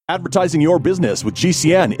Advertising your business with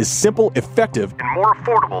GCN is simple, effective, and more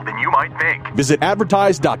affordable than you might think. Visit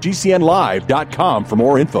advertise.gcnlive.com for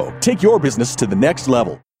more info. Take your business to the next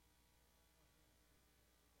level.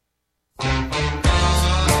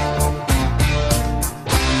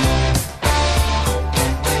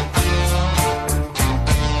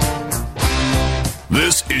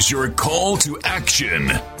 This is your call to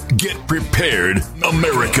action. Get prepared,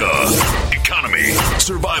 America. Economy,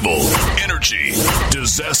 survival, energy,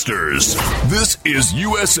 disasters. This is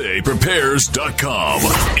USAPrepares.com.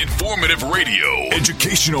 Informative radio,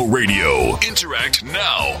 educational radio. Interact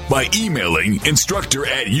now by emailing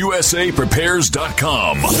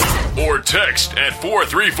instructor@USAPrepares.com or text at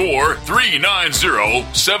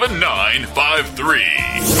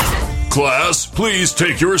 434-390-7953. Class, please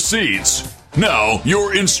take your seats. Now,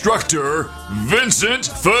 your instructor, Vincent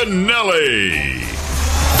Finelli.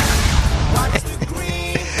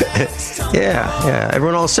 Yeah.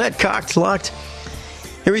 Everyone all set, cocked, locked?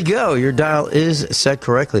 Here we go. Your dial is set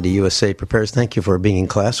correctly to USA Prepares. Thank you for being in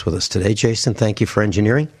class with us today. Jason, thank you for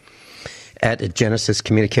engineering at Genesis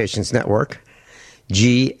Communications Network,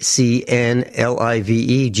 GCNLIVE,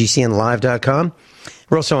 GCNlive.com.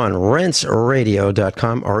 We're also on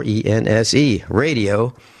rentsradio.com, RENSE,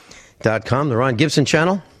 radio.com. The Ron Gibson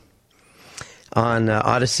channel on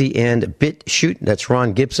Odyssey and BitChute. That's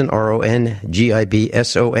Ron Gibson,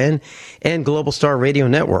 RONGIBSON, and Global Star Radio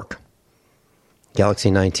Network, Galaxy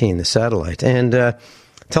 19, the satellite. And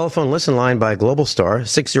telephone listen line by Global Star,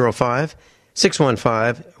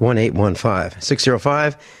 605-615-1815,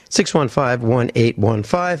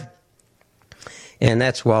 605-615-1815. And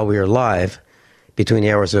that's while we are live between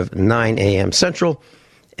the hours of 9 a.m. Central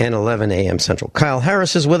and 11 a.m. Central. Kyle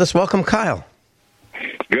Harris is with us. Welcome, Kyle.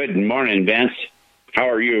 Good morning, Vince. How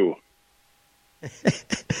are you?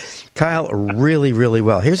 Kyle, really, really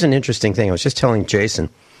well. Here's an interesting thing. I was just telling Jason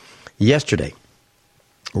yesterday.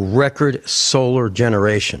 Record solar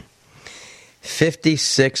generation.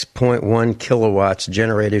 56.1 kilowatts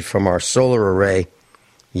generated from our solar array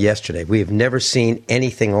yesterday. We have never seen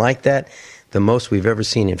anything like that. The most we've ever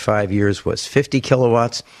seen in 5 years was 50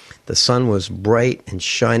 kilowatts. The sun was bright and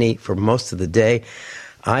shiny for most of the day.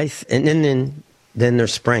 And then they're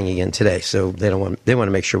spraying again today, so they want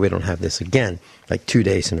to make sure we don't have this again, like 2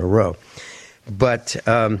 days in a row. But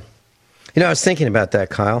I was thinking about that,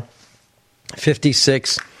 Kyle.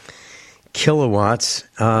 56 kilowatts,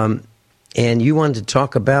 and you wanted to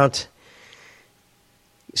talk about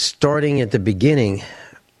starting at the beginning,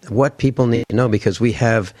 what people need to know, because we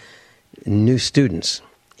have new students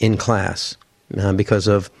in class because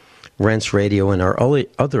of Rents Radio and our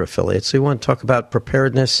other affiliates. So we want to talk about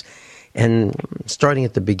preparedness and starting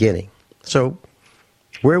at the beginning. So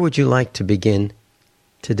where would you like to begin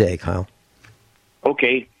today, Kyle?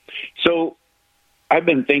 Okay. So I've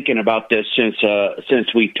been thinking about this since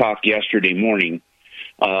we talked yesterday morning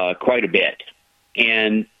quite a bit.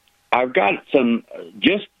 And I've got some,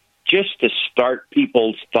 just to start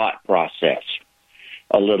people's thought process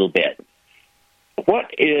a little bit.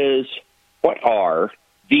 What are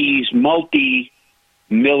these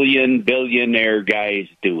multi-million billionaire guys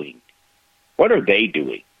doing? What are they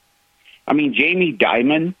doing? I mean, Jamie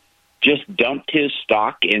Dimon just dumped his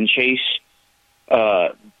stock in Chase,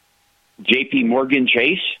 J.P. Morgan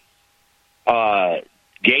Chase.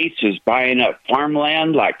 Gates is buying up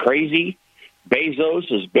farmland like crazy. Bezos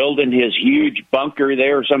is building his huge bunker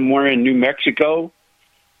there somewhere in New Mexico.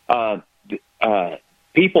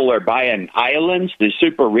 People are buying islands. The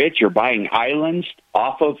super rich are buying islands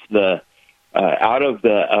off of out of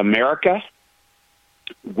the America.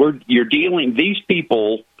 These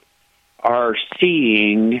people are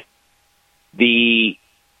seeing the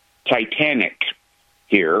Titanic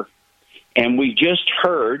here, and we just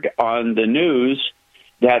heard on the news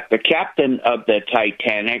that the captain of the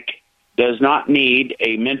Titanic does not need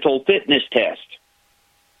a mental fitness test.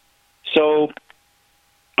 So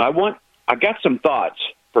I got some thoughts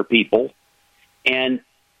for people, and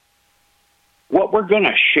what we're going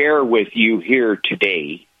to share with you here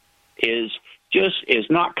today is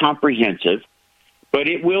not comprehensive, but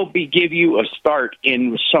it will give you a start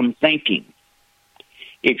in some thinking.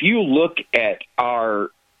 If you look at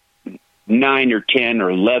our 9 or 10 or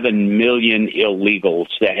 11 million illegals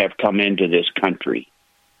that have come into this country,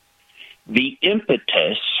 the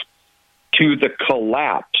impetus to the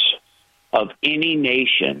collapse of any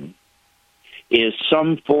nation is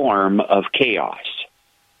some form of chaos.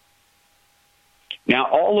 Now,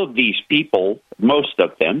 all of these people, most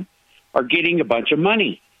of them, are getting a bunch of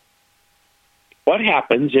money. What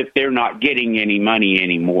happens if they're not getting any money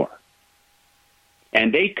anymore?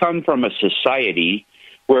 And they come from a society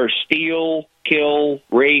where steel kill,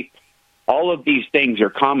 rape, all of these things are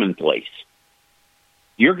commonplace.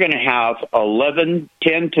 You're going to have 10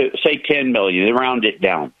 million, round it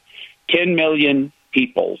down, 10 million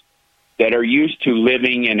people that are used to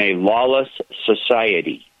living in a lawless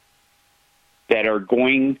society that are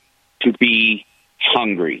going to be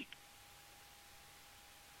hungry.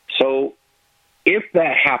 So if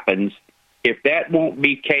that happens, if that won't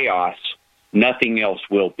be chaos, nothing else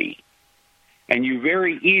will be. And you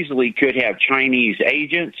very easily could have Chinese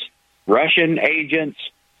agents, Russian agents,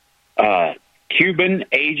 Cuban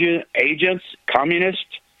agents, communists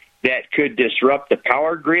that could disrupt the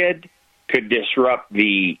power grid, could disrupt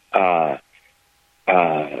the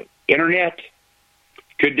internet,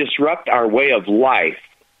 could disrupt our way of life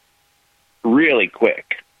really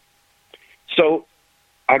quick. So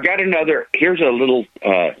I got here's a little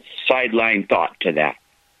sideline thought to that.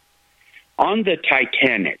 On the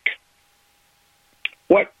Titanic,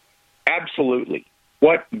 what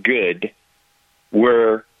good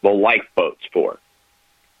were the lifeboats for?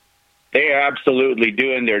 They're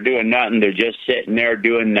doing nothing. They're just sitting there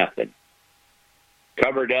doing nothing.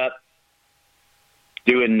 Covered up,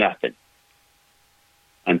 doing nothing.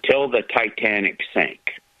 Until the Titanic sank.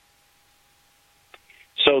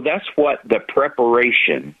 So that's what the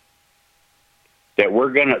preparation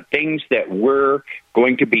things that we're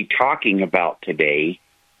going to be talking about today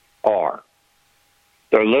are.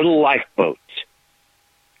 They're little lifeboats.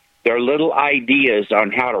 They're little ideas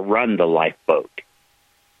on how to run the lifeboat.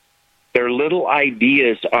 They're little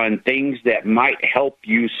ideas on things that might help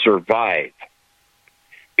you survive.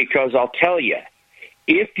 Because I'll tell you,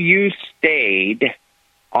 if you stayed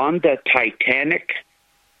on the Titanic,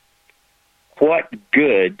 what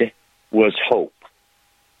good was hope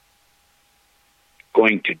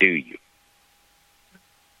going to do you?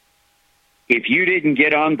 If you didn't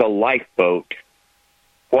get on the lifeboat,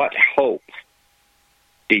 what hope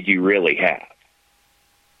did you really have?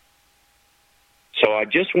 So I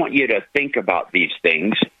just want you to think about these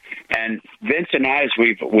things. And Vince and I, as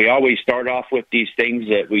we always start off with these things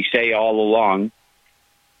that we say all along,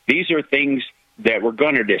 these are things that we're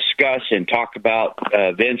going to discuss and talk about,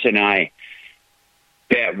 Vince and I,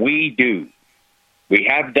 that we do. We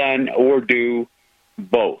have done or do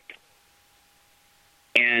both.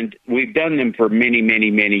 And we've done them for many,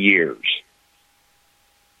 many, many years.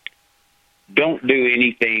 Don't do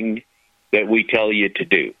anything that we tell you to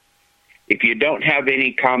do. If you don't have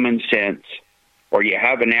any common sense, or you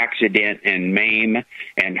have an accident and maim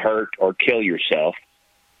and hurt or kill yourself,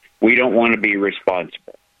 we don't want to be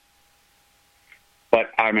responsible.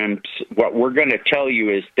 But what we're going to tell you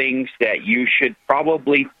is things that you should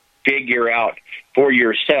probably figure out for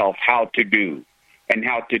yourself how to do, and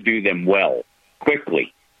how to do them well,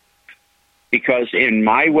 quickly. Because in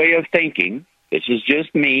my way of thinking, this is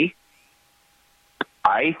just me,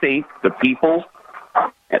 I think the people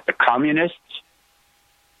at the communists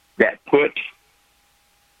that put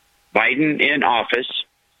Biden in office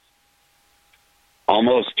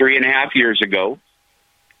almost 3.5 years ago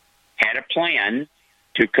had a plan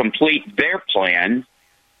to complete their plan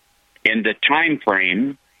in the time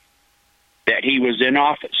frame that he was in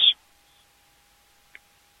office.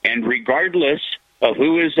 And regardless of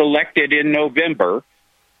who is elected in November,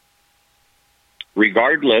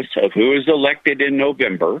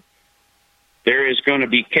 there is going to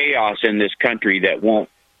be chaos in this country that won't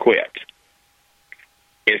quit.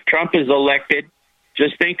 If Trump is elected,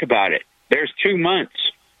 just think about it. There's 2 months,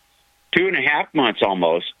 2.5 months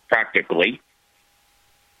almost, practically,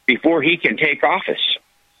 before he can take office.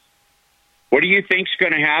 What do you think's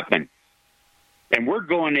going to happen? And we're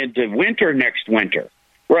going into winter next winter.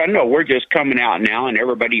 Well, no, we're just coming out now, and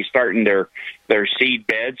everybody's starting their seed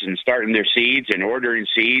beds and starting their seeds and ordering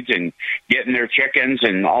seeds and getting their chickens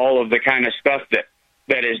and all of the kind of stuff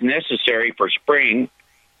that is necessary for spring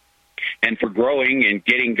and for growing and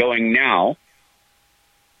getting going now.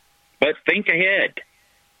 But think ahead.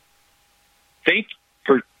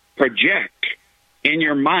 Project in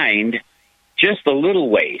your mind just a little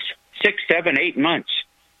ways, 6, 7, 8 months,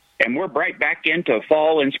 and we're right back into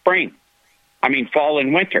fall and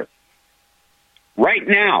winter. Right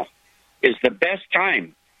now is the best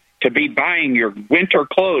time to be buying your winter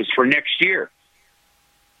clothes for next year.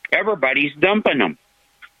 Everybody's dumping them.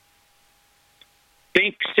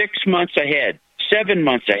 Think 6 months ahead, 7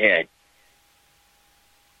 months ahead,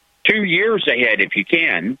 2 years ahead if you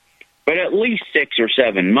can, but at least 6 or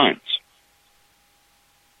 7 months.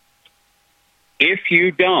 If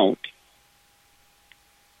you don't,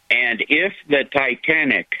 and if the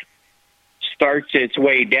Titanic starts its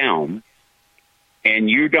way down, and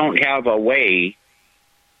you don't have a way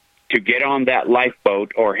to get on that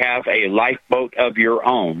lifeboat or have a lifeboat of your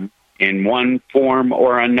own in one form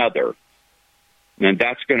or another, and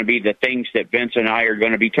that's going to be the things that Vince and I are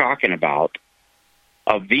going to be talking about.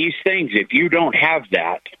 Of these things, if you don't have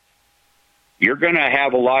that, you're going to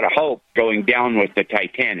have a lot of hope going down with the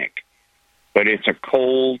Titanic. But it's a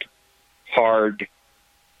cold, hard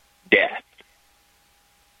death.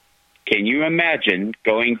 Can you imagine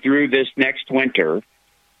going through this next winter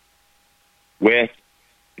with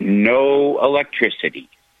no electricity,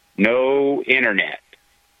 no internet,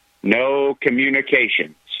 no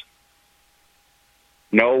communications,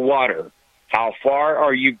 no water? How far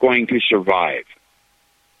are you going to survive?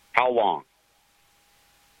 How long?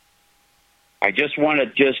 I just want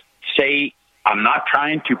to say I'm not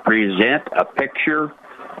trying to present a picture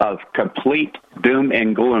of complete doom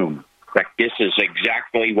and gloom. Like this is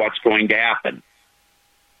exactly what's going to happen.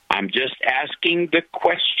 I'm just asking the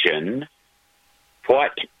question,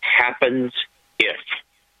 what happens if?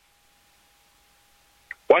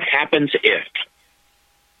 What happens if?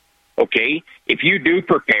 Okay, if you do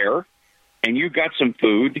prepare and you got some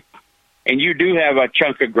food and you do have a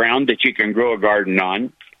chunk of ground that you can grow a garden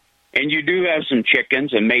on, and you do have some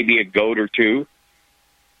chickens and maybe a goat or two,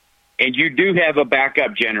 and you do have a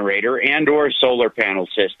backup generator and or a solar panel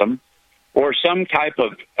system or some type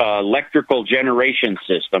of electrical generation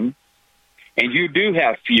system, and you do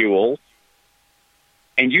have fuel,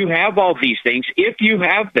 and you have all these things, if you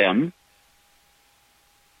have them,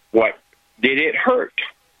 what did it hurt?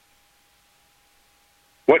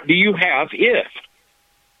 What do you have if?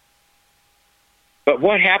 But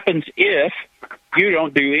what happens if you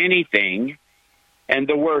don't do anything and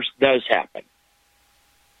the worst does happen?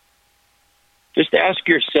 Just ask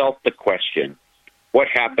yourself the question, what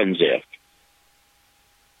happens if?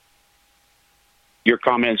 Your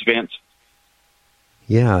comments, Vince?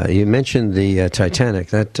 Yeah, you mentioned the Titanic.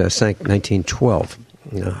 That sank 1912,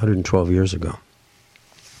 112 years ago.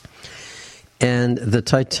 And the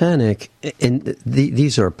Titanic, and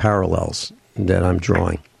these are parallels that I'm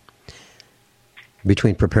drawing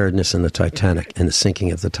between preparedness and the Titanic and the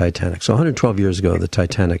sinking of the Titanic. So 112 years ago, the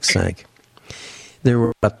Titanic sank. There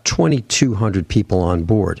were about 2,200 people on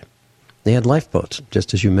board. They had lifeboats,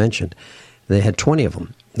 just as you mentioned. They had 20 of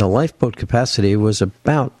them. The lifeboat capacity was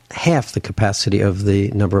about half the capacity of the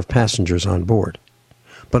number of passengers on board,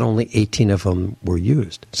 but only 18 of them were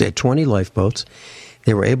used. So they had 20 lifeboats.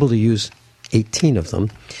 They were able to use 18 of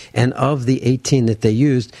them, and of the 18 that they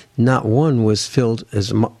used, not one was filled,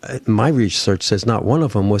 as my research says, not one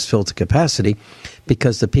of them was filled to capacity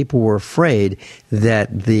because the people were afraid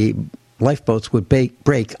that the lifeboats would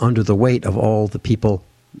break under the weight of all the people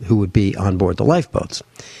who would be on board the lifeboats.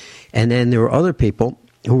 And then there were other people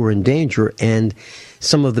who were in danger, and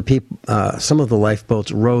some of the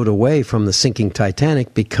lifeboats rowed away from the sinking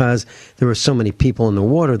Titanic because there were so many people in the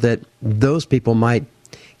water that those people might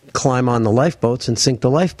climb on the lifeboats and sink the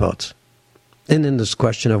lifeboats. And then there's the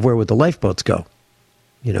question of where would the lifeboats go?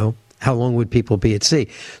 You know, how long would people be at sea?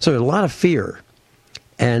 So there's a lot of fear.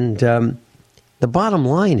 And the bottom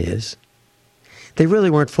line is they really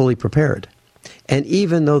weren't fully prepared. And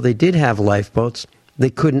even though they did have lifeboats, they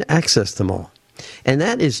couldn't access them all. And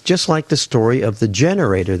that is just like the story of the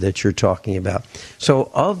generator that you're talking about.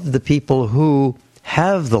 So of the people who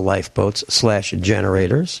have the lifeboats /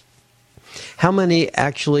 generators, how many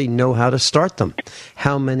actually know how to start them?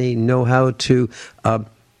 How many know how to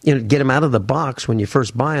get them out of the box when you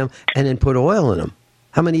first buy them and then put oil in them?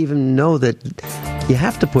 How many even know that you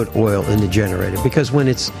have to put oil in the generator? Because when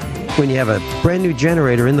you have a brand new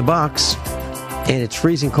generator in the box and it's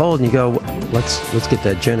freezing cold and you go, let's get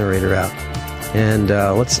that generator out and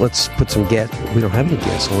let's put some gas. We don't have any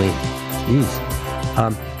gasoline.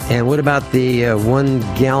 Jeez. And what about the 1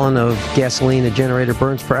 gallon of gasoline the generator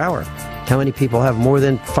burns per hour? How many people have more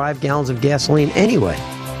than 5 gallons of gasoline anyway?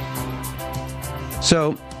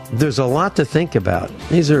 So there's a lot to think about.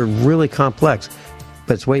 These are really complex,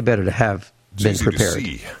 but it's way better to have been prepared. To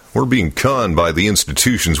see. We're being conned by the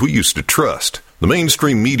institutions we used to trust. The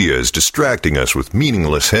mainstream media is distracting us with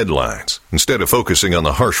meaningless headlines instead of focusing on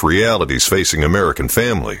the harsh realities facing American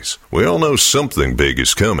families. We all know something big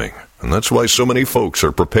is coming, and that's why so many folks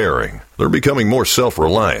are preparing. They're becoming more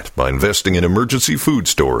self-reliant by investing in emergency food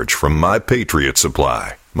storage from My Patriot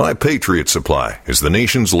Supply. My Patriot Supply is the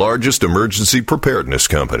nation's largest emergency preparedness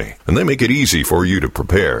company, and they make it easy for you to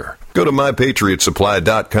prepare. Go to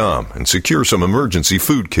MyPatriotSupply.com and secure some emergency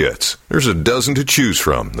food kits. There's a dozen to choose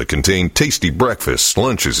from that contain tasty breakfasts,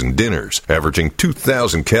 lunches, and dinners, averaging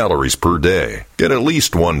 2,000 calories per day. Get at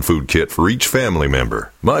least one food kit for each family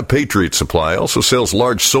member. My Patriot Supply also sells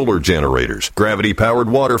large solar generators, gravity-powered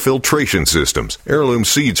water filtration systems, heirloom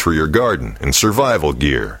seeds for your garden, and survival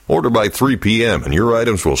gear. Order by 3 p.m. and your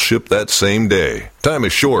items will ship that same day. Time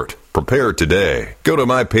is short. Prepare today. Go to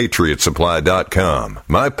MyPatriotSupply.com.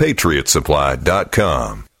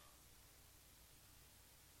 MyPatriotSupply.com.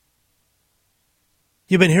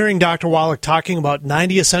 You've been hearing Dr. Wallach talking about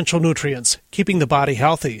 90 essential nutrients, keeping the body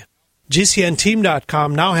healthy.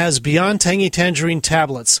 GCNteam.com now has Beyond Tangy Tangerine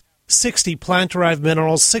tablets, 60 plant-derived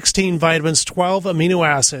minerals, 16 vitamins, 12 amino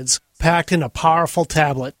acids, packed in a powerful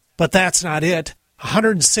tablet. But that's not it.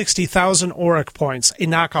 160,000 auric points, a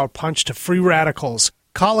knockout punch to free radicals.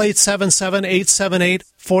 Call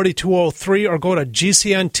 877-878-4203 or go to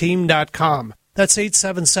GCNteam.com. That's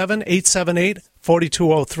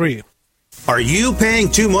 877-878-4203. Are you paying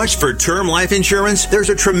too much for term life insurance? There's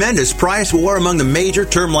a tremendous price war among the major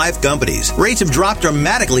term life companies. Rates have dropped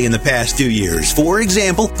dramatically in the past 2 years. For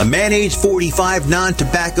example, a man age 45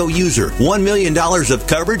 non-tobacco user, $1 million of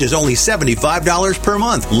coverage is only $75 per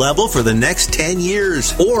month, level for the next 10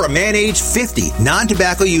 years. Or a man age 50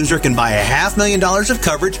 non-tobacco user can buy $500,000 of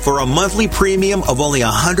coverage for a monthly premium of only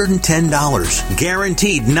 $110,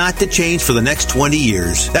 guaranteed not to change for the next 20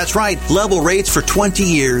 years. That's right, level rates for 20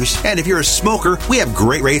 years. And if you're a smoker, we have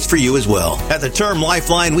great rates for you as well. At the Term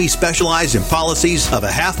Lifeline, we specialize in policies of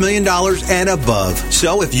 $500,000 and above.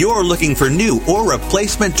 So if you're looking for new or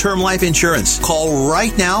replacement term life insurance, call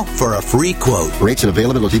right now for a free quote. Rates and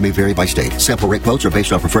availability may vary by state. Sample rate quotes are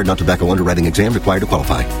based on preferred non-tobacco underwriting exam required to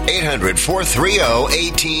qualify.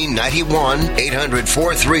 800-430-1891.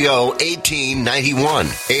 800-430-1891.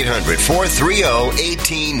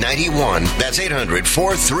 800-430-1891. That's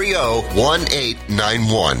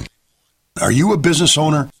 800-430-1891. Are you a business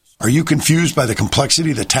owner? Are you confused by the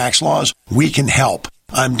complexity of the tax laws? We can help.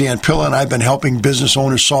 I'm Dan Pilla, and I've been helping business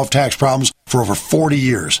owners solve tax problems for over 40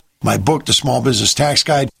 years. My book, The Small Business Tax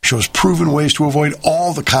Guide, shows proven ways to avoid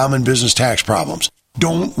all the common business tax problems.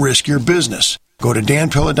 Don't risk your business. Go to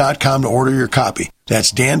danpilla.com to order your copy.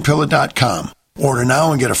 That's danpilla.com. Order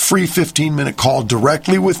now and get a free 15-minute call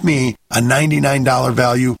directly with me, a $99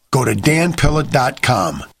 value. Go to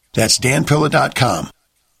danpilla.com. That's danpilla.com.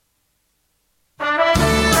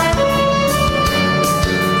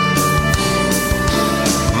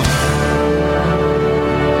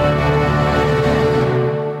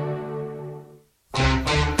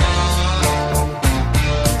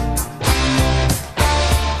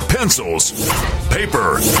 Pencils,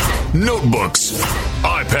 paper, notebooks,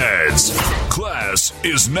 iPads. Class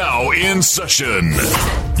is now in session.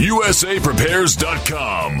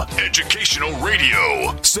 USAPrepares.com. Educational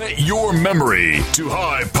radio. Set your memory to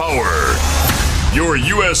high power. Your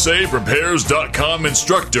USAPrepares.com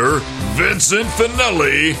instructor, Vincent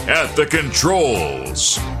Finelli, at the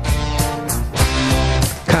controls.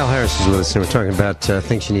 Kyle Harris is with us, and we're talking about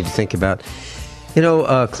things you need to think about. You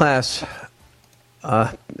know, class,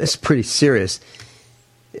 it's pretty serious.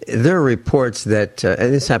 There are reports that,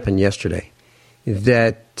 and this happened yesterday,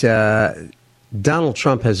 that Donald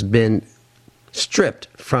Trump has been stripped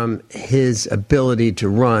from his ability to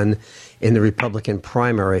run in the Republican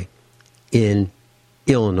primary in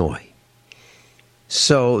Illinois.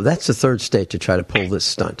 So that's the third state to try to pull this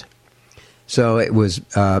stunt. So it was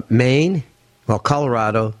Maine, well,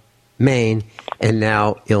 Colorado, Maine, and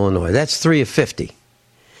now Illinois. That's 3 of 50.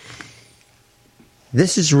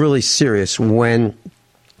 This is really serious when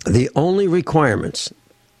the only requirements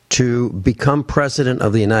to become president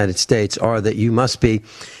of the United States are that you must be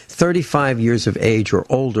 35 years of age or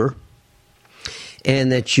older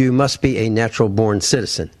and that you must be a natural-born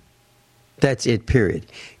citizen. That's it, period.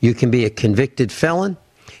 You can be a convicted felon.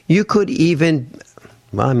 You could even,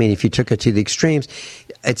 well, I mean, if you took it to the extremes,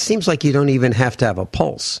 it seems like you don't even have to have a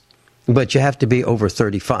pulse, but you have to be over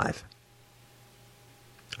 35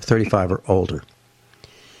 or older.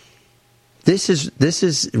 This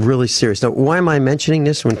is really serious. Now, why am I mentioning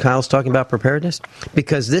this when Kyle's talking about preparedness?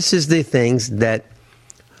 Because this is the things that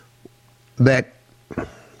well,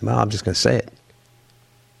 I'm just going to say it.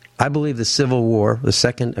 I believe the Civil War, the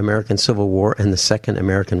Second American Civil War, and the Second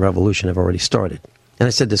American Revolution have already started. And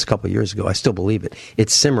I said this a couple of years ago. I still believe it.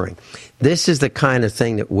 It's simmering. This is the kind of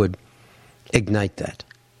thing that would ignite that.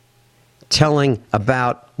 Telling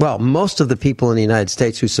about, well, most of the people in the United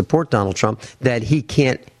States who support Donald Trump that he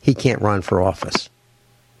can't run for office.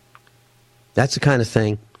 That's the kind of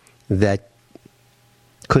thing that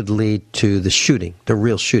could lead to the shooting, the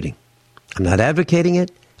real shooting. I'm not advocating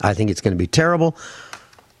it. I think it's going to be terrible.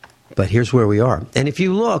 But here's where we are. And if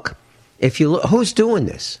you look, who's doing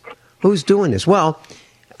this? Who's doing this? Well,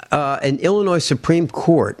 an Illinois Supreme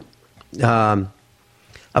Court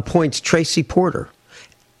appoints Tracy Porter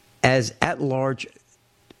as at-large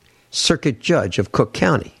circuit judge of Cook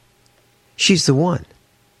County. She's the one.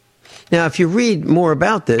 Now, if you read more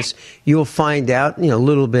about this, you'll find out, a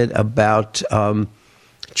little bit about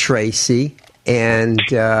Tracy and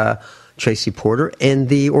Tracy Porter and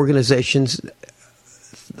the organizations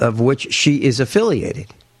of which she is affiliated.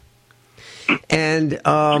 And,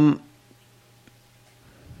 I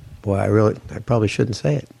probably shouldn't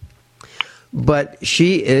say it. But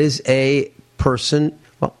she is a person,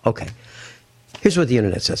 well, okay. Here's what the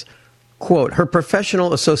internet says. Quote, her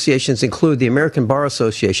professional associations include the American Bar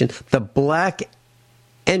Association, the Black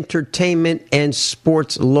Entertainment and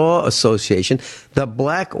Sports Law Association, the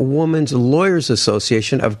Black Women's Lawyers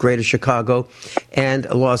Association of Greater Chicago and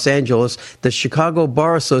Los Angeles, the Chicago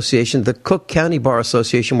Bar Association, the Cook County Bar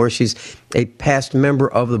Association, where she's a past member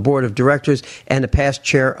of the board of directors and a past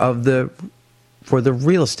chair for the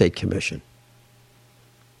Real Estate Commission.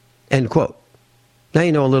 End quote. Now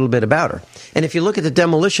you know a little bit about her. And if you look at the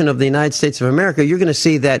demolition of the United States of America, you're going to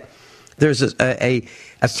see that there's a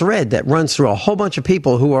thread that runs through a whole bunch of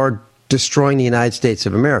people who are destroying the United States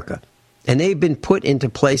of America. And they've been put into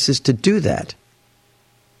places to do that.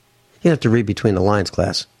 You don't have to read between the lines,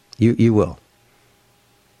 class. You will.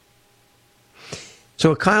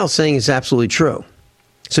 So what Kyle's saying is absolutely true.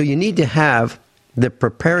 So you need to have the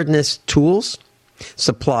preparedness tools,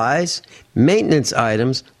 supplies, maintenance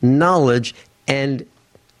items, knowledge, and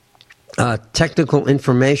technical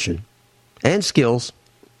information and skills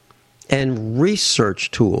and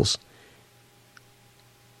research tools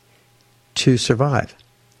to survive.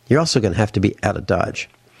 You're also going to have to be out of Dodge.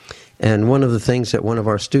 And one of the things that one of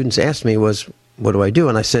our students asked me was, what do I do?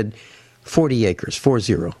 And I said, 40 acres,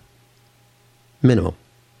 40, minimum,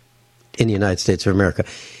 in the United States of America,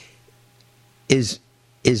 is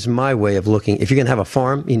my way of looking. If you're going to have a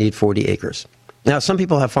farm, you need 40 acres. Now, some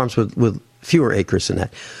people have farms with fewer acres than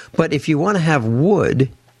that. But if you want to have wood,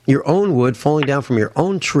 your own wood falling down from your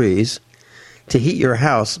own trees to heat your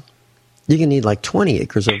house, you're going to need like 20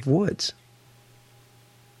 acres of woods.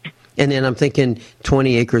 And then I'm thinking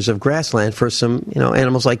 20 acres of grassland for some,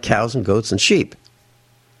 animals like cows and goats and sheep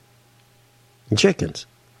and chickens.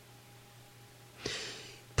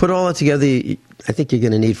 Put all that together, I think you're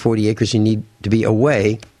going to need 40 acres. You need to be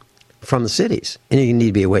away from the cities. And you need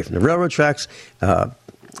to be away from the railroad tracks,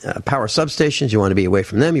 power substations. You want to be away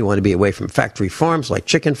from them. You want to be away from factory farms like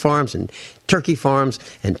chicken farms and turkey farms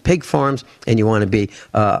and pig farms. And you want to be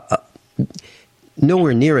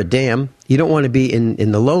nowhere near a dam. You don't want to be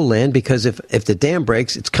in the lowland, because if the dam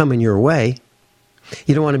breaks, it's coming your way.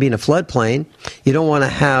 You don't want to be in a floodplain. You don't want to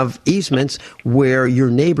have easements where your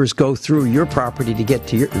neighbors go through your property to get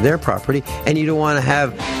to their property, and you don't want to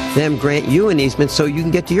have them grant you an easement so you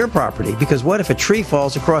can get to your property. Because what if a tree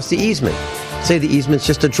falls across the easement? Say the easement's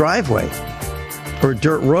just a driveway or a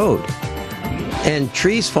dirt road, and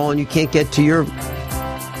trees fall and you can't get to your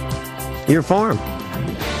farm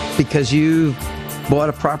because you bought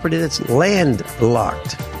a property that's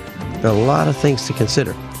landlocked. There are a lot of things to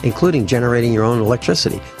consider, including generating your own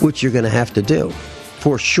electricity, which you're going to have to do,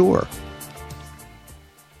 for sure.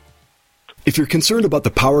 If you're concerned about the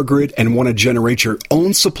power grid and want to generate your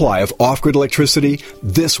own supply of off-grid electricity,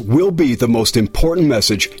 this will be the most important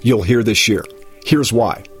message you'll hear this year. Here's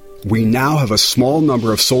why. We now have a small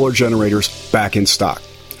number of solar generators back in stock.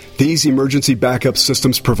 These emergency backup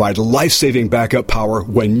systems provide life-saving backup power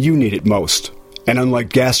when you need it most. And unlike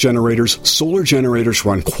gas generators, solar generators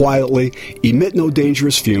run quietly, emit no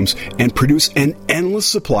dangerous fumes, and produce an endless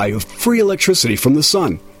supply of free electricity from the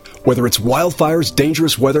sun. Whether it's wildfires,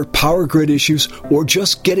 dangerous weather, power grid issues, or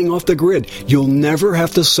just getting off the grid, you'll never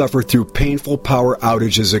have to suffer through painful power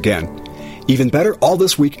outages again. Even better, all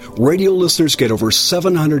this week, radio listeners get over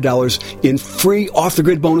 $700 in free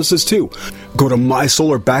off-the-grid bonuses, too. Go to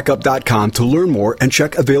mysolarbackup.com to learn more and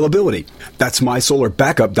check availability. That's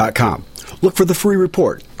mysolarbackup.com. Look for the free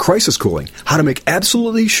report, Crisis Cooling, how to make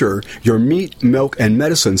absolutely sure your meat, milk, and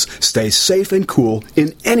medicines stay safe and cool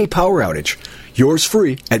in any power outage. Yours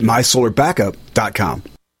free at mysolarbackup.com.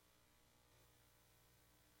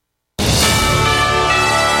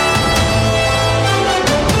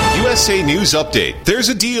 USA News Update. There's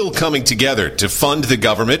a deal coming together to fund the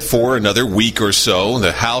government for another week or so.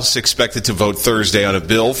 The House expected to vote Thursday on a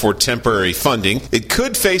bill for temporary funding. It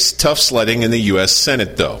could face tough sledding in the U.S.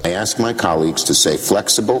 Senate, though. I ask my colleagues to stay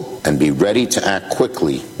flexible and be ready to act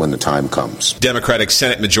quickly when the time comes. Democratic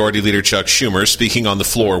Senate Majority Leader Chuck Schumer speaking on the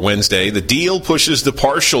floor Wednesday. The deal pushes the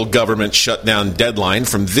partial government shutdown deadline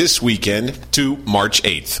from this weekend to March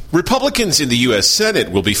 8th. Republicans in the U.S. Senate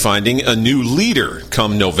will be finding a new leader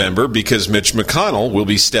come November because Mitch McConnell will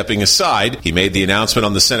be stepping aside. He made the announcement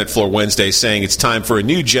on the Senate floor Wednesday saying it's time for a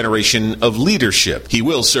new generation of leadership. He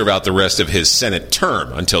will serve out the rest of his Senate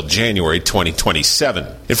term until January 2027.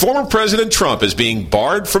 And former President Trump is being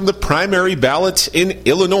barred from the primary ballot in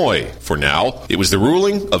Illinois. For now, it was the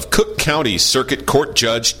ruling of Cook County Circuit Court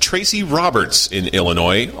Judge Tracy Roberts in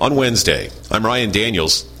Illinois on Wednesday. I'm Ryan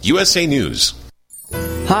Daniels, USA News.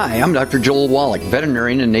 Hi, I'm Dr. Joel Wallach,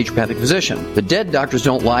 veterinarian and naturopathic physician, the Dead Doctors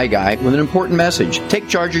Don't Lie guy with an important message. Take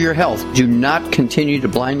charge of your health. Do not continue to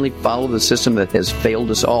blindly follow the system that has failed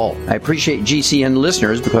us all. I appreciate GCN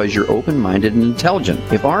listeners because you're open-minded and intelligent.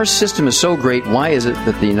 If our system is so great, why is it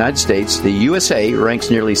that the United States, the USA, ranks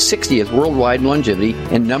nearly 60th worldwide in longevity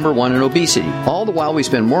and number 1 in obesity? All the while we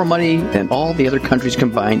spend more money than all the other countries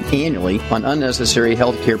combined annually on unnecessary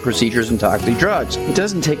healthcare procedures and toxic drugs. It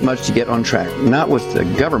doesn't take much to get on track, not with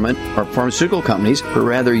the government or pharmaceutical companies, but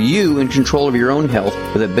rather you in control of your own health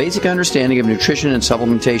with a basic understanding of nutrition and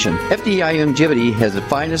supplementation. FDI Longevity has the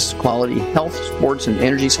finest quality health, sports, and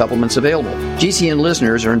energy supplements available. GCN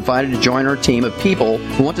listeners are invited to join our team of people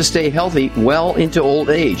who want to stay healthy well into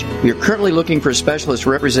old age. We are currently looking for specialists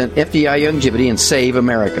to represent FDI Longevity and Save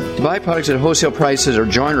America. To buy products at wholesale prices or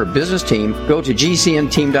join our business team, go to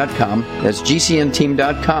GCNteam.com. That's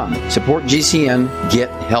GCNteam.com. Support GCN.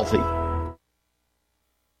 Get healthy.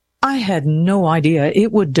 I had no idea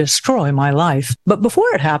it would destroy my life. But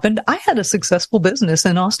before it happened, I had a successful business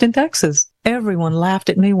in Austin, Texas. Everyone laughed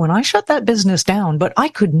at me when I shut that business down, but I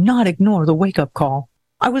could not ignore the wake-up call.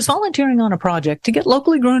 I was volunteering on a project to get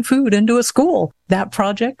locally grown food into a school. That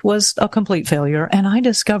project was a complete failure, and I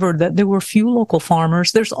discovered that there were few local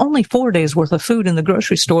farmers. There's only 4 days worth of food in the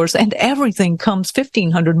grocery stores, and everything comes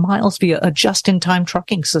 1,500 miles via a just-in-time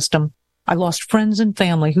trucking system. I lost friends and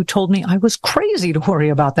family who told me I was crazy to worry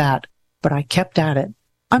about that, but I kept at it.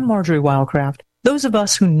 I'm Marjorie Wildcraft. Those of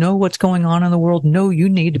us who know what's going on in the world know you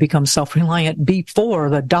need to become self-reliant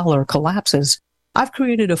before the dollar collapses. I've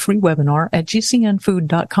created a free webinar at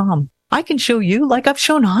gcnfood.com. I can show you, like I've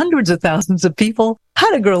shown hundreds of thousands of people,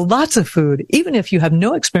 how to grow lots of food, even if you have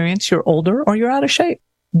no experience, you're older, or you're out of shape.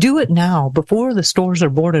 Do it now before the stores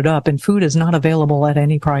are boarded up and food is not available at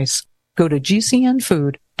any price. Go to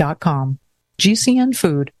gcnfood.com.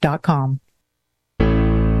 gcnfood.com.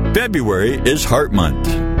 February is Heart Month,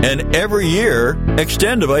 and every year,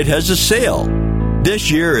 Extendivite has a sale.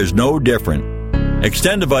 This year is no different.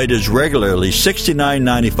 Extendivite is regularly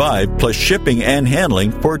 $69.95 plus shipping and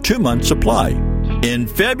handling for a 2-month supply. In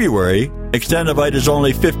February, Extendivite is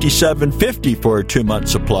only $57.50 for a 2-month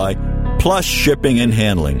supply plus shipping and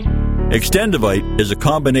handling. Extendivite is a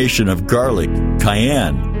combination of garlic,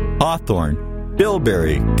 cayenne, hawthorn,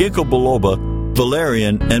 bilberry, ginkgo biloba,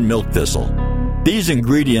 valerian, and milk thistle. These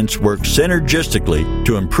ingredients work synergistically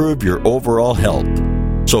to improve your overall health.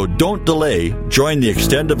 So don't delay. Join the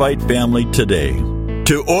Extendivite family today.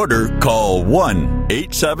 To order, call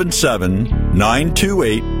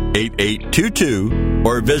 1-877-928-8822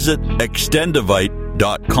 or visit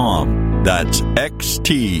extendivite.com. That's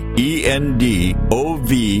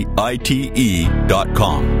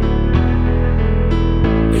XTENDOVITE.com.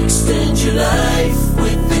 Extend your life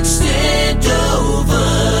with Extendovite.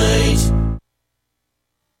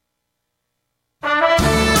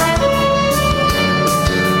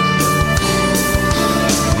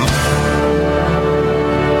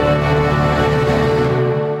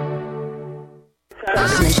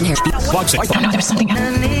 There's something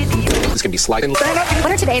This can be sliding. What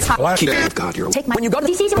are today's hot? God, you're Take my when you go to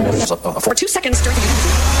the DC for 2 seconds during the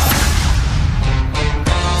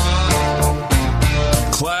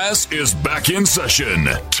Class is back in session.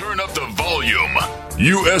 Turn up the volume.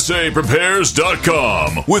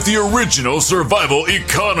 USAPrepares.com with the original survival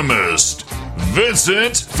economist,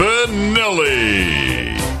 Vincent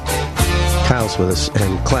Finelli. Kyle's with us.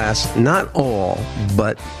 And class, not all,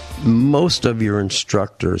 but most of your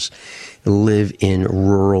instructors live in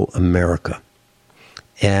rural America.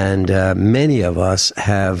 And many of us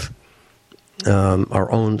have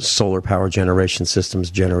our own solar power generation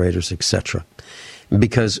systems, generators, etc.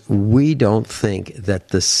 Because we don't think that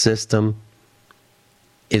the system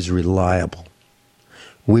is reliable.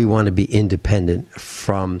 We want to be independent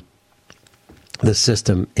from the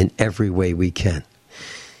system in every way we can.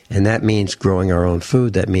 And that means growing our own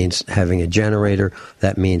food. That means having a generator.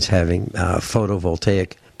 That means having a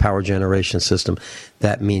photovoltaic power generation system.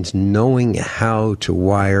 That means knowing how to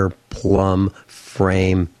wire, plumb,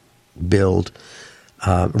 frame, build,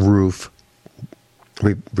 roof,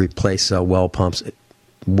 replace well pumps,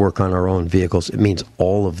 work on our own vehicles. It means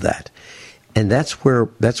all of that. And that's where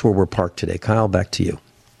we're parked today. Kyle, back to you.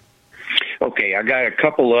 Okay, I got a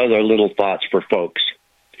couple other little thoughts for folks.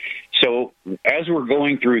 So as we're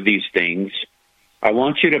going through these things, I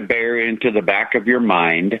want you to bear into the back of your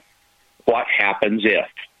mind what happens if.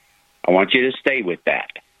 I want you to stay with that.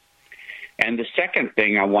 And the second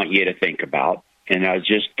thing I want you to think about, and I was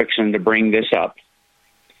just fixing to bring this up,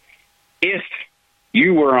 if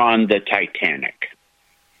you were on the Titanic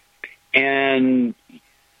and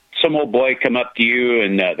some old boy come up to you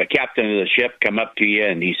and the captain of the ship come up to you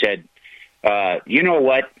and he said, you know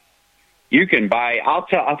what? You can buy, I'll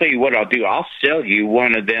tell you what I'll do. I'll sell you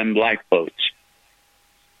one of them lifeboats.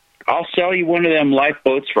 I'll sell you one of them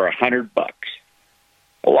lifeboats for $100.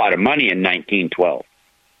 A lot of money in 1912.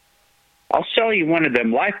 I'll sell you one of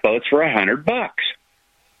them lifeboats for $100.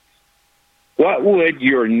 What would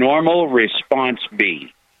your normal response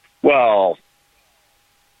be? Well,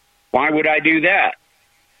 why would I do that?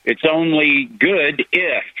 It's only good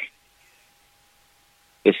if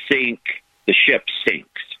the ship sinks.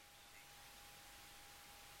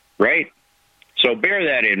 Right? So bear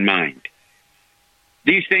that in mind.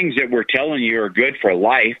 These things that we're telling you are good for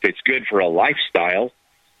life. It's good for a lifestyle.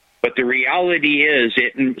 But the reality is,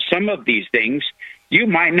 some of these things you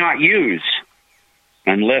might not use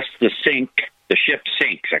unless the ship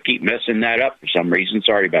sinks. I keep messing that up for some reason.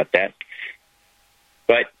 Sorry about that.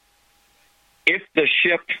 But if the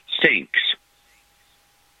ship sinks,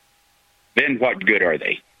 then what good are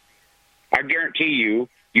they? I guarantee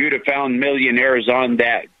you'd have found millionaires on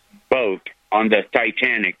that boat, on the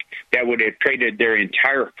Titanic, that would have traded their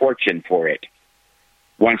entire fortune for it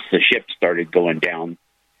once the ship started going down.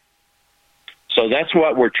 So that's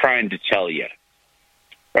what we're trying to tell you.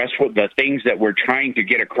 That's what the things that we're trying to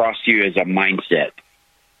get across to you as a mindset.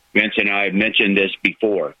 Vince and I have mentioned this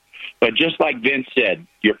before. But just like Vince said,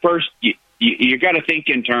 you got to think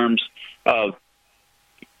in terms of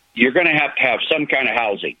you're going to have some kind of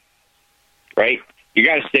housing, right? You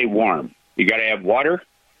got to stay warm. You got to have water.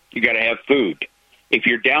 You got to have food. If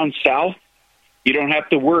you're down south, you don't have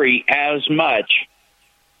to worry as much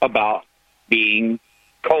about being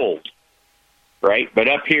cold, right? But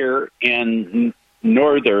up here in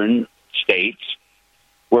northern states,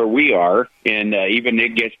 where we are, and even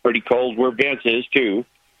it gets pretty cold where Vince is too,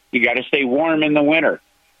 you got to stay warm in the winter.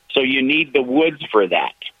 So you need the woods for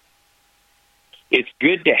that. It's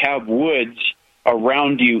good to have woods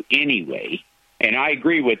around you anyway. And I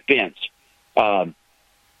agree with Vince.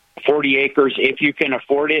 40 acres, if you can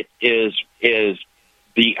afford it, is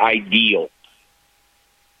the ideal.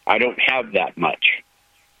 I don't have that much.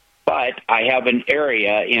 But I have an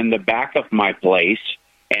area in the back of my place,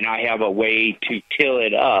 and I have a way to till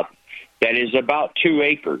it up that is about 2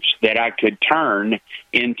 acres that I could turn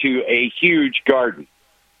into a huge garden.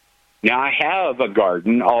 Now, I have a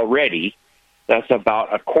garden already that's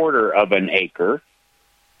about 1/4 of an acre.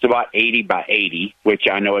 It's about 80 by 80, which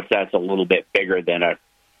I know that's a little bit bigger than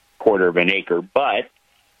 1/4 of an acre, but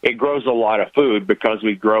it grows a lot of food because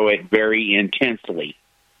we grow it very intensely.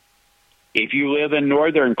 If you live in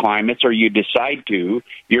northern climates or you decide to,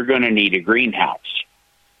 you're going to need a greenhouse.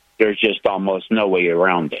 There's just almost no way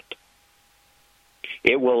around it.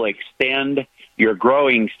 It will extend your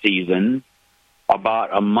growing season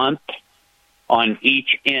about a month on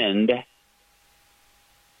each end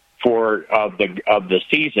of the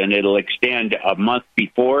season. It'll extend a month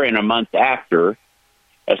before and a month after,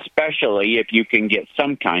 especially if you can get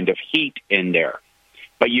some kind of heat in there.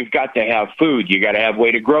 But you've got to have food. You got to have a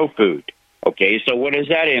way to grow food. Okay, so what does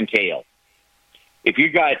that entail? If you're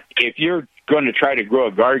going to try to grow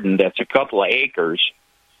a garden that's a couple of acres,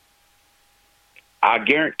 I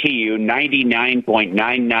guarantee you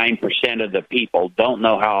 99.99% of the people don't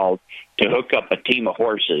know how to hook up a team of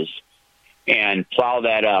horses and plow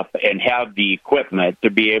that up and have the equipment to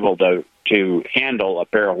be able to handle a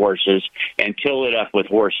pair of horses and till it up with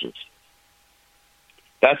horses.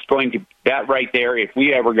 That right there, if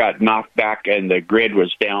we ever got knocked back and the grid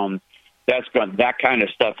was down, that kind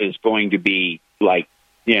of stuff is going to be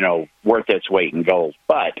worth its weight in gold.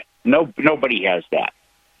 But nobody has that.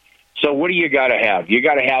 So what do you got to have? You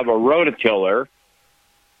got to have a rototiller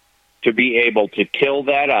to be able to till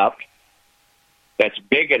that up that's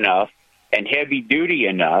big enough and heavy duty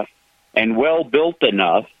enough and well built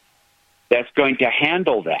enough that's going to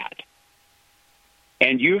handle that.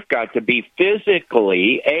 And you've got to be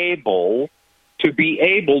physically able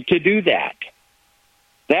to do that.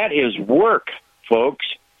 That is work, folks.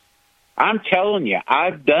 I'm telling you,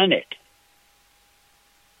 I've done it.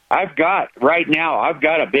 Right now, I've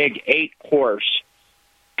got a big 8-horse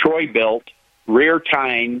Troy-built rear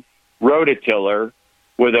tine rototiller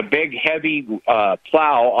with a big heavy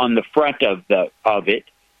plow on the front of it,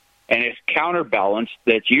 and it's counterbalanced.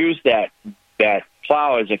 That's used that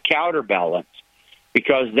plow as a counterbalance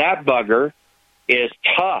because that bugger is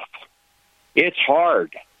tough. It's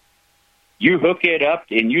hard. You hook it up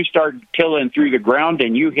and you start tilling through the ground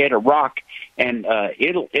and you hit a rock, and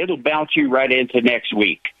it'll bounce you right into next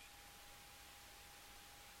week.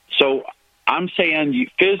 So I'm saying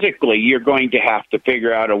physically you're going to have to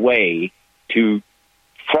figure out a way to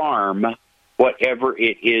farm whatever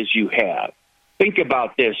it is you have. Think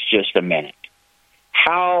about this just a minute.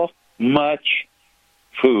 How much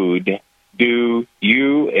food do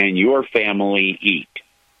you and your family eat?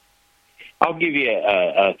 I'll give you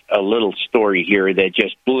a little story here that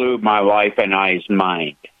just blew my wife and I's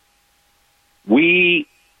mind. We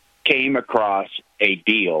came across a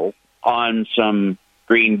deal on some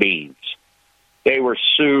green beans. They were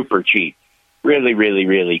super cheap, really, really,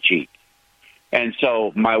 really cheap. And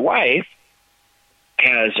so my wife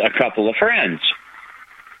has a couple of friends.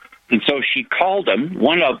 And so she called them.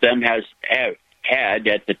 One of them had,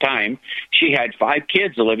 at the time, she had 5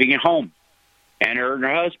 kids living at home, and her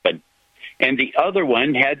husband. And the other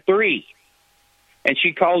one had 3. And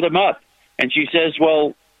she called him up, and she says,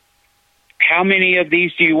 well, how many of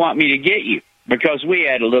these do you want me to get you? Because we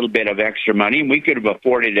had a little bit of extra money, and we could have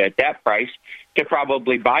afforded at that price to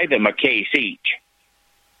probably buy them a case each.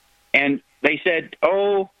 And they said,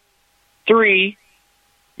 3,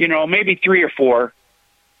 maybe 3 or 4.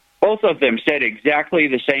 Both of them said exactly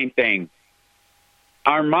the same thing.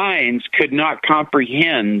 Our minds could not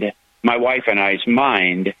comprehend, my wife and I's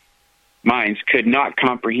minds could not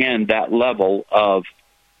comprehend that level of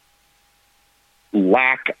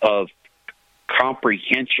lack of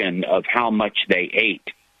comprehension of how much they ate.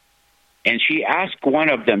 And she asked one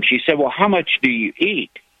of them, she said, well, how much do you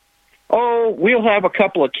eat? Oh, we'll have a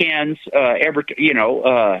couple of cans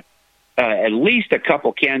at least a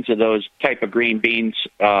couple cans of those type of green beans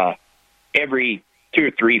every 2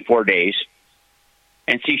 or 3, 4 days.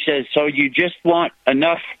 And she says, so you just want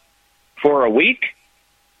enough for a week?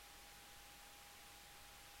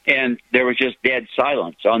 And there was just dead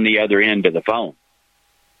silence on the other end of the phone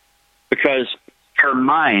because her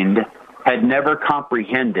mind had never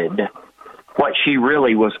comprehended what she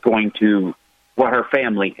really was what her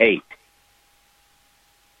family ate.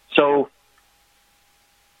 So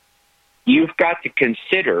you've got to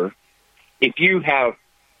consider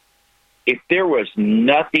if there was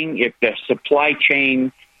nothing, if the supply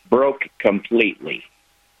chain broke completely,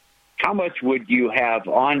 how much would you have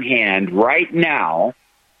on hand right now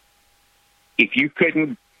if you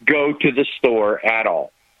couldn't go to the store at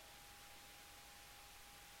all?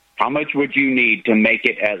 How much would you need to make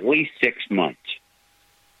it at least 6 months?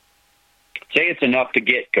 Say it's enough to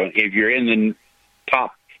get, if you're in the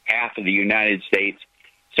top half of the United States,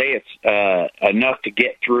 say it's enough to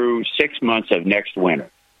get through 6 months of next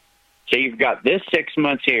winter. So you've got this 6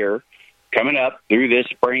 months here coming up through this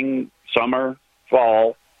spring, summer,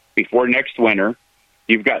 fall, before next winter.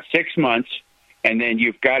 You've got 6 months, and then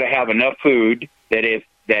you've got to have enough food that if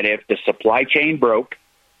the supply chain broke,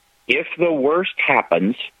 if the worst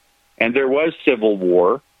happens, and there was civil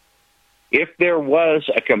war, if there was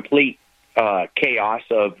a complete chaos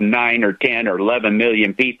of 9 or 10 or 11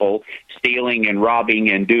 million people stealing and robbing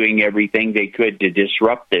and doing everything they could to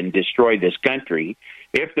disrupt and destroy this country,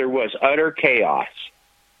 if there was utter chaos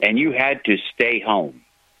and you had to stay home,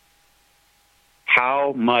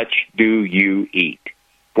 how much do you eat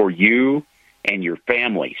for you and your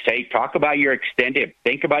family? Think about your extended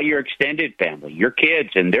family, your kids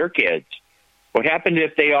and their kids. What happens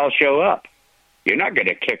if they all show up? You're not going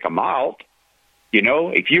to kick them out.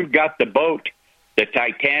 If you've got the boat, the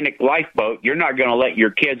Titanic lifeboat, you're not going to let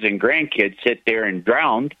your kids and grandkids sit there and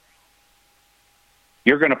drown.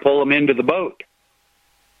 You're going to pull them into the boat.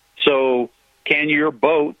 So can your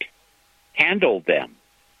boat handle them?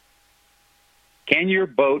 Can your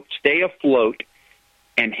boat stay afloat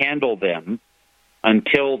and handle them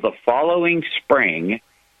until the following spring?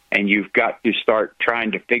 And you've got to start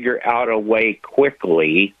trying to figure out a way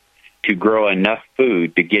quickly to grow enough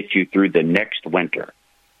food to get you through the next winter.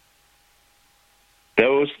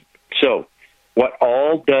 So what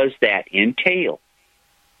all does that entail?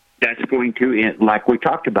 That's going to, like we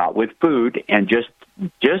talked about with food and just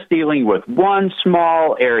dealing with one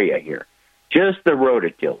small area here, just the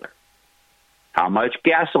rototiller. How much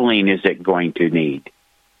gasoline is it going to need?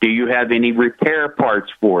 Do you have any repair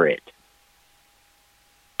parts for it?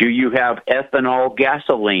 Do you have ethanol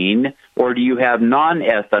gasoline, or do you have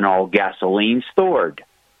non-ethanol gasoline stored?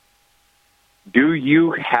 Do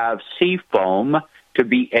you have seafoam to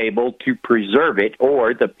be able to preserve it,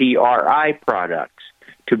 or the PRI products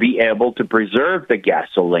to be able to preserve the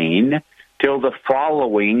gasoline till the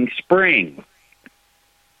following spring?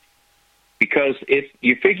 Because if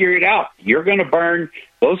you figure it out, you're going to burn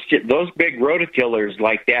those big rototillers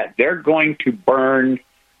like that. They're going to burn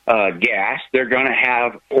gas. They're going to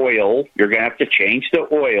have oil. You're going to have to change the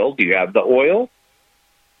oil. Do you have the oil?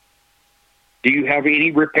 Do you have any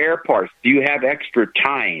repair parts? Do you have extra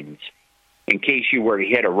tines in case you were to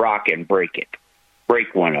hit a rock and break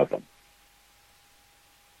one of them?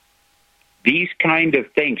 These kind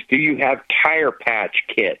of things. Do you have tire patch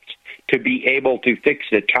kits to be able to fix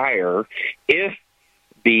the tire if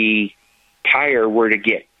the tire were to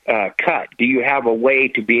get cut? Do you have a way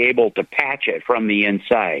to be able to patch it from the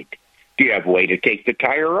inside? Do you have a way to take the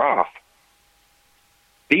tire off?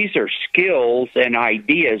 These are skills and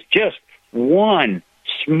ideas, just one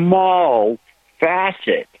small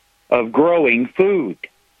facet of growing food.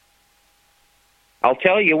 I'll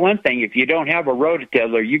tell you one thing, if you don't have a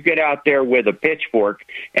rototiller, you get out there with a pitchfork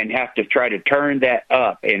and have to try to turn that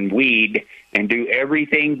up and weed and do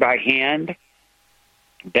everything by hand.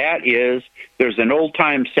 There's an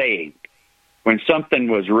old-time saying, when something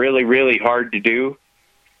was really, really hard to do,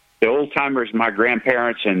 the old-timers, my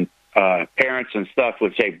grandparents and parents and stuff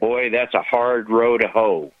would say, boy, that's a hard row to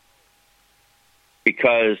hoe.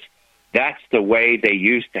 Because that's the way they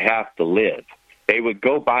used to have to live. They would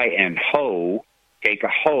go by and take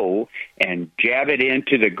a hoe and jab it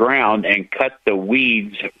into the ground and cut the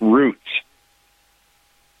weeds' roots.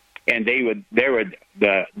 And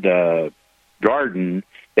the garden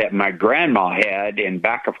that my grandma had in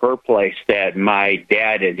back of her place that my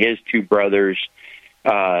dad and his two brothers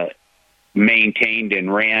maintained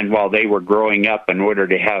and ran while they were growing up in order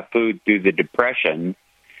to have food through the Depression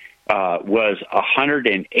was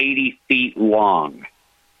 180 feet long.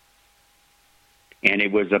 And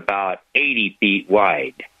it was about 80 feet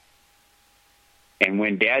wide. And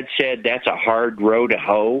when Dad said that's a hard row to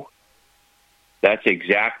hoe, that's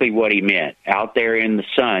exactly what he meant. Out there in the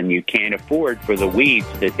sun, you can't afford for the weeds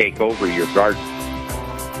to take over your garden.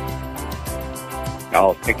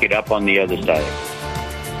 I'll pick it up on the other side.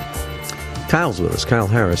 Kyle's with us, Kyle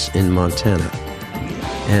Harris in Montana.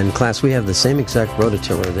 And class, we have the same exact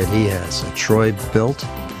rototiller that he has. A Troy built,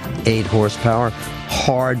 8 horsepower.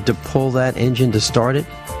 Hard to pull that engine to start it.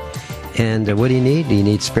 And what do you need? You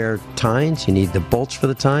need spare tines. You need the bolts for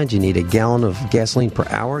the tines. You need a gallon of gasoline per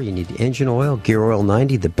hour. You need the engine oil, gear oil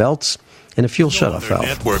 90, the belts, and a fuel shutoff valve.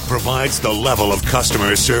 Network provides the level of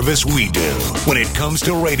customer service we do. When it comes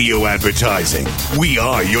to radio advertising, we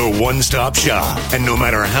are your one-stop shop. And no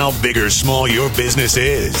matter how big or small your business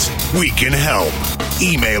is, we can help.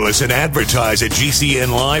 Email us at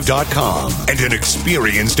advertise@gcnlive.com, and an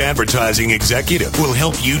experienced advertising executive will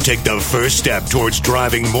help you take the first step towards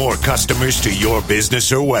driving more customers to your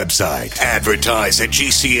business or website.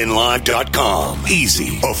 Advertise@gcnlive.com.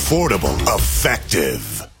 Easy, affordable,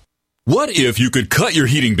 effective. What if you could cut your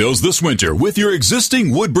heating bills this winter with your existing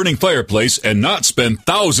wood-burning fireplace and not spend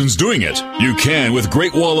thousands doing it? You can with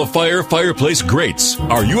Great Wall of Fire fireplace grates.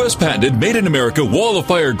 Our U.S. patented made-in-America Wall of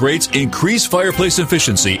Fire grates increase fireplace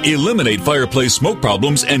efficiency, eliminate fireplace smoke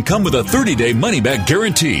problems, and come with a 30-day money-back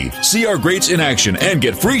guarantee. See our grates in action and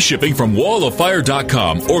get free shipping from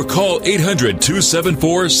walloffire.com or call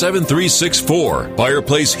 800-274-7364.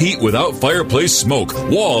 Fireplace heat without fireplace smoke.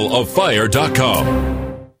 walloffire.com.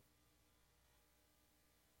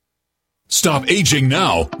 Stop aging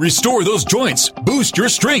now. Restore those joints. Boost your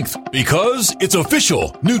strength. Because it's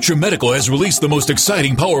official. NutriMedical has released the most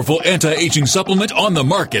exciting, powerful anti-aging supplement on the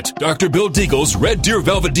market. Dr. Bill Deagle's Red Deer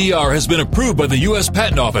Velvet DR has been approved by the U.S.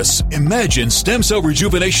 Patent Office. Imagine stem cell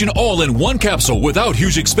rejuvenation all in one capsule without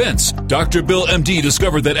huge expense. Dr. Bill MD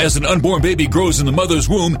discovered that as an unborn baby grows in the mother's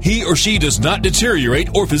womb, he or she does not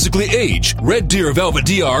deteriorate or physically age. Red Deer Velvet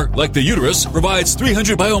DR, like the uterus, provides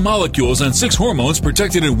 300 biomolecules and 6 hormones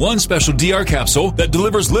protected in one special DR capsule that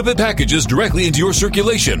delivers lipid packages directly into your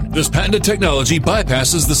circulation. This patented technology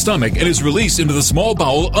bypasses the stomach and is released into the small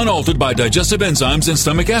bowel unaltered by digestive enzymes and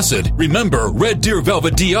stomach acid. Remember, Red Deer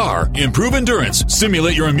Velvet DR. Improve endurance,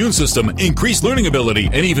 stimulate your immune system, increase learning ability,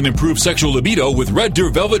 and even improve sexual libido with Red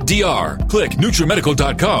Deer Velvet DR. Click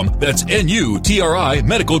NutriMedical.com, that's NUTRI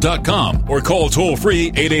Medical.com, or call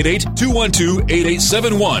toll-free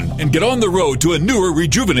 888-212-8871 and get on the road to a newer,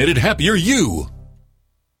 rejuvenated, happier you.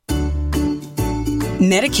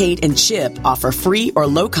 Medicaid and CHIP offer free or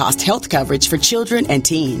low-cost health coverage for children and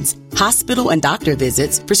teens. Hospital and doctor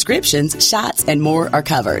visits, prescriptions, shots, and more are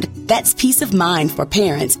covered. That's peace of mind for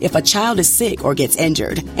parents if a child is sick or gets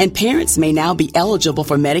injured. And parents may now be eligible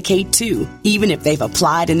for Medicaid too, even if they've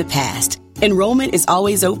applied in the past. Enrollment is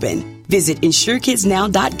always open. Visit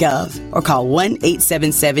InsureKidsNow.gov or call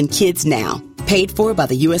 1-877-KIDS-NOW. Paid for by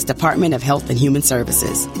the U.S. Department of Health and Human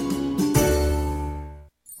Services.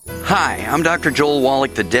 Hi, I'm Dr. Joel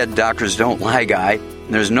Wallach, the Dead Doctors Don't Lie guy.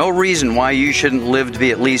 And there's no reason why you shouldn't live to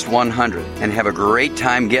be at least 100 and have a great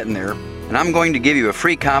time getting there. And I'm going to give you a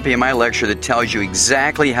free copy of my lecture that tells you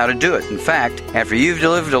exactly how to do it. In fact, after you've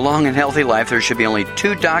lived a long and healthy life, there should be only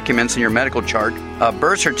 2 documents in your medical chart, a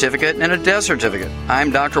birth certificate and a death certificate.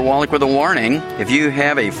 I'm Dr. Wallach with a warning. If you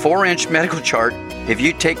have a 4-inch medical chart, if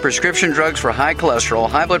you take prescription drugs for high cholesterol,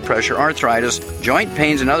 high blood pressure, arthritis, joint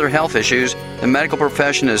pains, and other health issues, the medical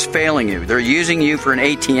profession is failing you. They're using you for an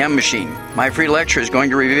ATM machine. My free lecture is going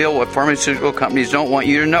to reveal what pharmaceutical companies don't want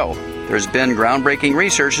you to know. There's been groundbreaking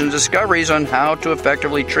research and discoveries on how to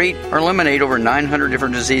effectively treat or eliminate over 900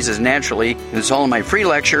 different diseases naturally, and it's all in my free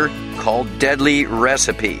lecture called Deadly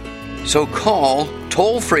Recipe. So call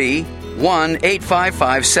toll-free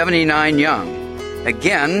 1-855-79-YOUNG.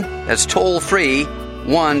 Again, that's toll-free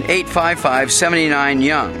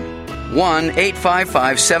 1-855-79-YOUNG.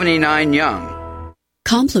 1-855-79-YOUNG.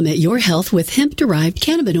 Complement your health with hemp-derived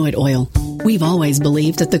cannabinoid oil. We've always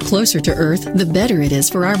believed that the closer to Earth, the better it is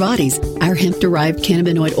for our bodies. Our hemp-derived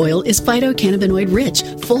cannabinoid oil is phytocannabinoid-rich,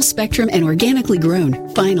 full-spectrum, and organically grown.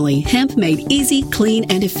 Finally, hemp made easy, clean,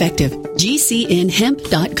 and effective.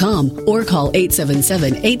 GCNhemp.com or call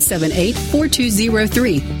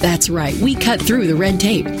 877-878-4203. That's right, we cut through the red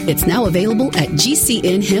tape. It's now available at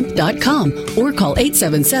GCNhemp.com or call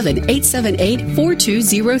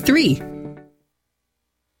 877-878-4203.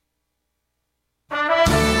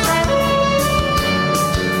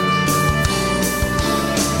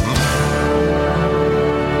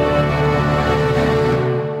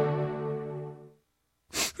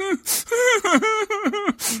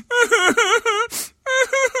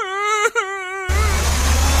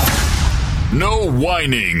 No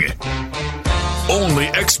whining. Only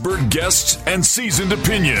expert guests and seasoned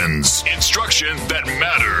opinions. Instruction that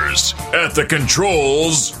matters. At the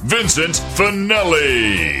controls, Vincent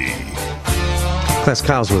Finelli. Class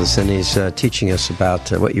Kyle's with us, and he's teaching us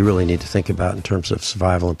about what you really need to think about in terms of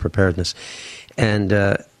survival and preparedness. And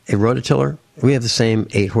a rototiller, we have the same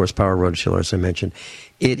 8-horsepower rototiller, as I mentioned.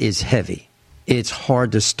 It is heavy. It's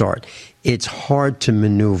hard to start. It's hard to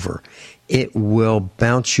maneuver. It will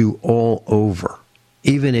bounce you all over,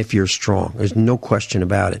 even if you're strong. There's no question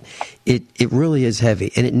about it. It really is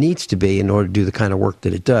heavy, and it needs to be in order to do the kind of work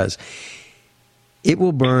that it does. It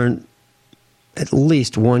will burn at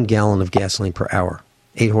least 1 gallon of gasoline per hour.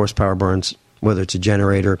 8 horsepower burns, whether it's a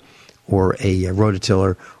generator or a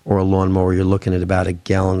rototiller or a lawnmower, you're looking at about 1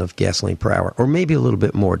 gallon of gasoline per hour, or maybe a little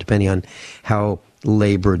bit more, depending on how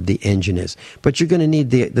labored the engine is. But you're going to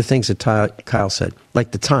need the things that Kyle said,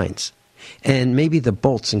 like the tines, and maybe the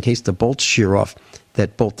bolts, in case the bolts shear off,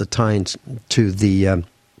 that bolt the tines to the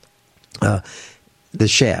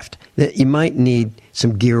shaft. You might need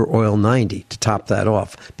some gear oil 90 to top that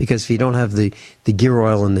off, because if you don't have the gear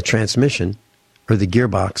oil in the transmission or the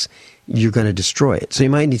gearbox, you're going to destroy it. So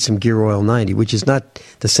you might need some gear oil 90, which is not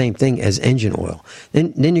the same thing as engine oil.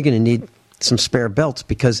 Then you're going to need some spare belts,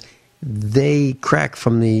 because they crack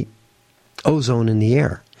from the ozone in the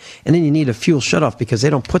air. And then you need a fuel shutoff, because they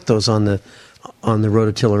don't put those on the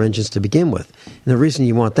rototiller engines to begin with. And the reason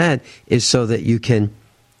you want that is so that you can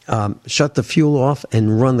shut the fuel off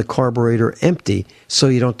and run the carburetor empty, so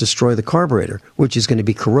you don't destroy the carburetor, which is going to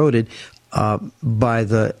be corroded by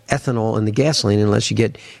the ethanol in the gasoline, unless you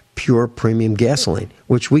get pure premium gasoline,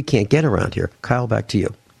 which we can't get around here. Kyle, back to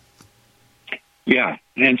you. Yeah,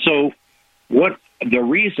 and so the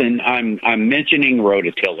reason I'm mentioning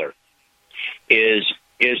rototiller is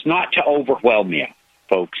not to overwhelm you,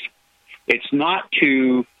 folks. It's not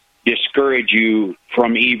to discourage you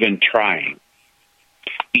from even trying,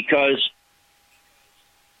 because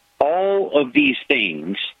all of these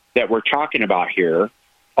things that we're talking about here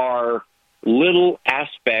are little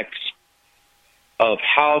aspects of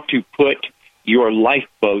how to put your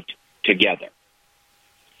lifeboat together.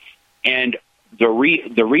 And the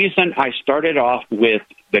reason I started off with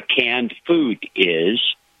the canned food is,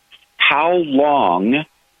 how long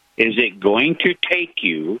is it going to take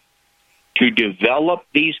you to develop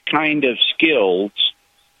these kind of skills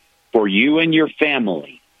for you and your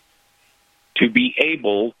family to be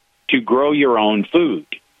able to grow your own food?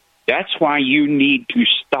 That's why you need to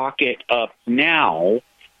stock it up now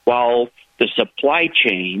while the supply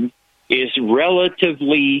chain is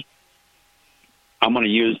relatively, I'm going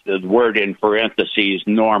to use the word in parentheses,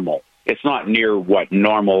 normal. It's not near what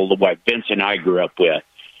Vince and I grew up with.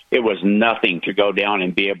 It was nothing to go down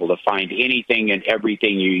and be able to find anything and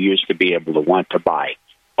everything you used to be able to want to buy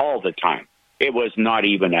all the time. It was not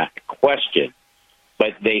even a question.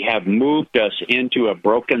 But they have moved us into a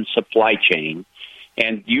broken supply chain,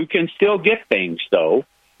 and you can still get things, though.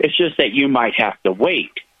 It's just that you might have to wait.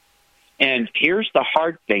 And here's the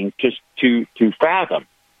hard thing to fathom.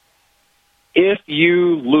 If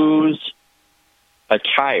you lose a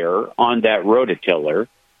tire on that rototiller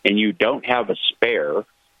and you don't have a spare,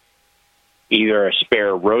 either a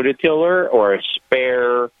spare rototiller or a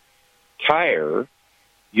spare tire,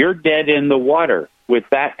 you're dead in the water with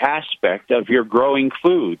that aspect of your growing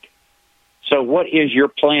food. So what is your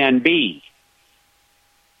plan B?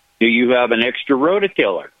 Do you have an extra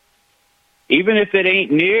rototiller? Even if it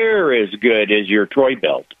ain't near as good as your toy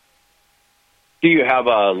belt. Do you have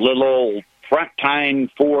a little front tine,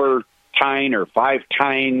 4-tine or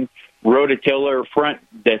 5-tine rototiller front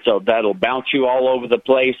that'll bounce you all over the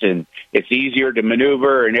place and it's easier to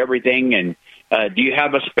maneuver and everything? And do you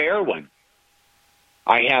have a spare one?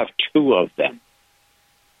 I have 2 of them.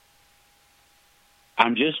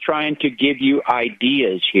 I'm just trying to give you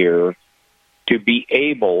ideas here to be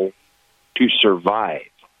able to survive.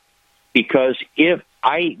 Because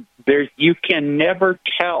you can never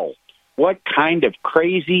tell what kind of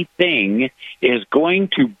crazy thing is going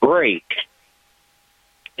to break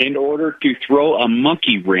in order to throw a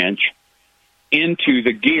monkey wrench into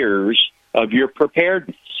the gears of your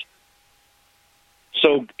preparedness.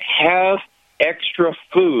 So have extra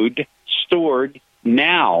food stored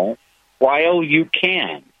now while you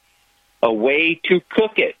can, a way to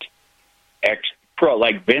cook it.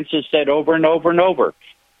 Like Vince has said over and over and over,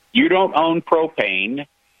 you don't own propane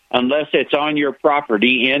unless it's on your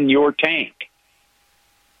property in your tank.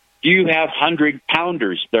 Do you have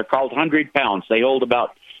 100-pounders? They're called 100 pounds. They hold about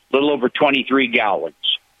a little over 23 gallons.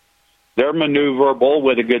 They're maneuverable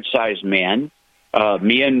with a good-sized man.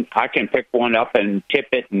 I can pick one up and tip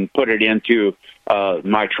it and put it into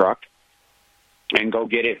my truck and go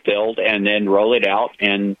get it filled and then roll it out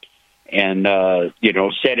and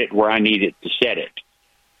set it where I need it to set it.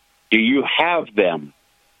 Do you have them?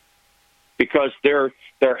 Because they're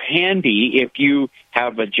handy if you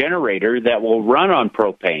have a generator that will run on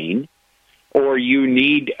propane, or you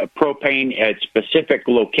need propane at specific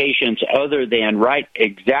locations other than right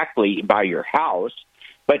exactly by your house.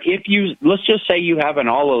 But let's just say you have an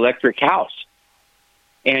all-electric house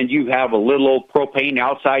and you have a little propane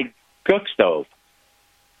outside cook stove.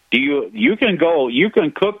 You can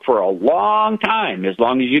cook for a long time as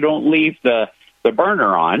long as you don't leave the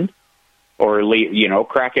burner on or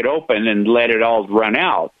crack it open and let it all run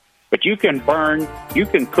out. But you can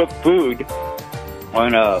cook food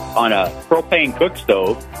on a propane cook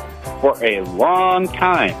stove for a long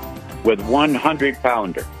time with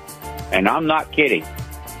 100-pounder. And I'm not kidding.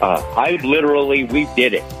 We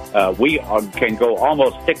did it. We can go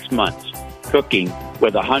almost 6 months cooking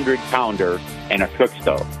with 100-pounder and a cook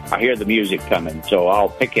stove. I hear the music coming, so I'll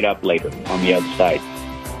pick it up later on the other side.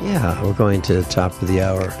 Yeah, we're going to the top of the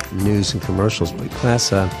hour news and commercials. But class,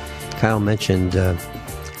 Kyle mentioned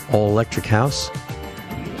all-electric house.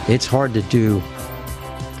 It's hard to do.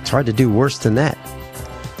 It's hard to do worse than that.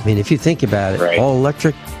 I mean, if you think about it, right.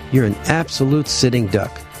 All-electric, you're an absolute sitting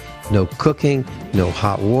duck. No cooking, no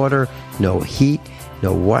hot water, no heat,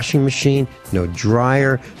 no washing machine, no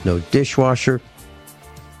dryer, no dishwasher,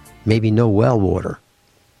 maybe no well water.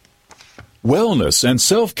 Wellness and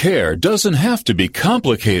self-care doesn't have to be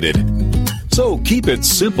complicated. So keep it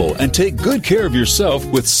simple and take good care of yourself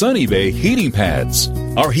with Sunny Bay heating pads.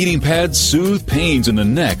 Our heating pads soothe pains in the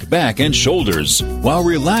neck, back, and shoulders while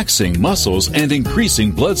relaxing muscles and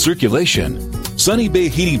increasing blood circulation. Sunny Bay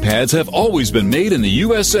heating pads have always been made in the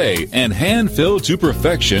USA and hand-filled to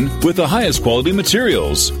perfection with the highest quality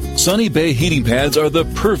materials. Sunny Bay heating pads are the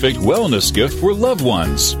perfect wellness gift for loved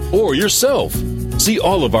ones or yourself. See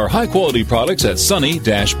all of our high-quality products at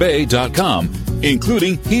sunny-bay.com,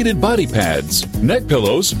 including heated body pads, neck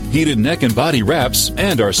pillows, heated neck and body wraps,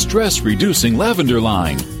 and our stress-reducing lavender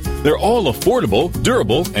line. They're all affordable,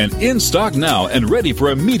 durable, and in stock now and ready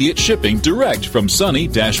for immediate shipping direct from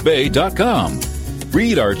sunny-bay.com.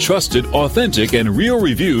 Read our trusted, authentic, and real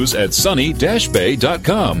reviews at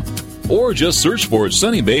sunny-bay.com or just search for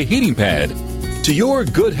Sunny Bay Heating Pad. To your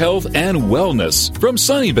good health and wellness from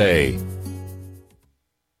Sunny Bay.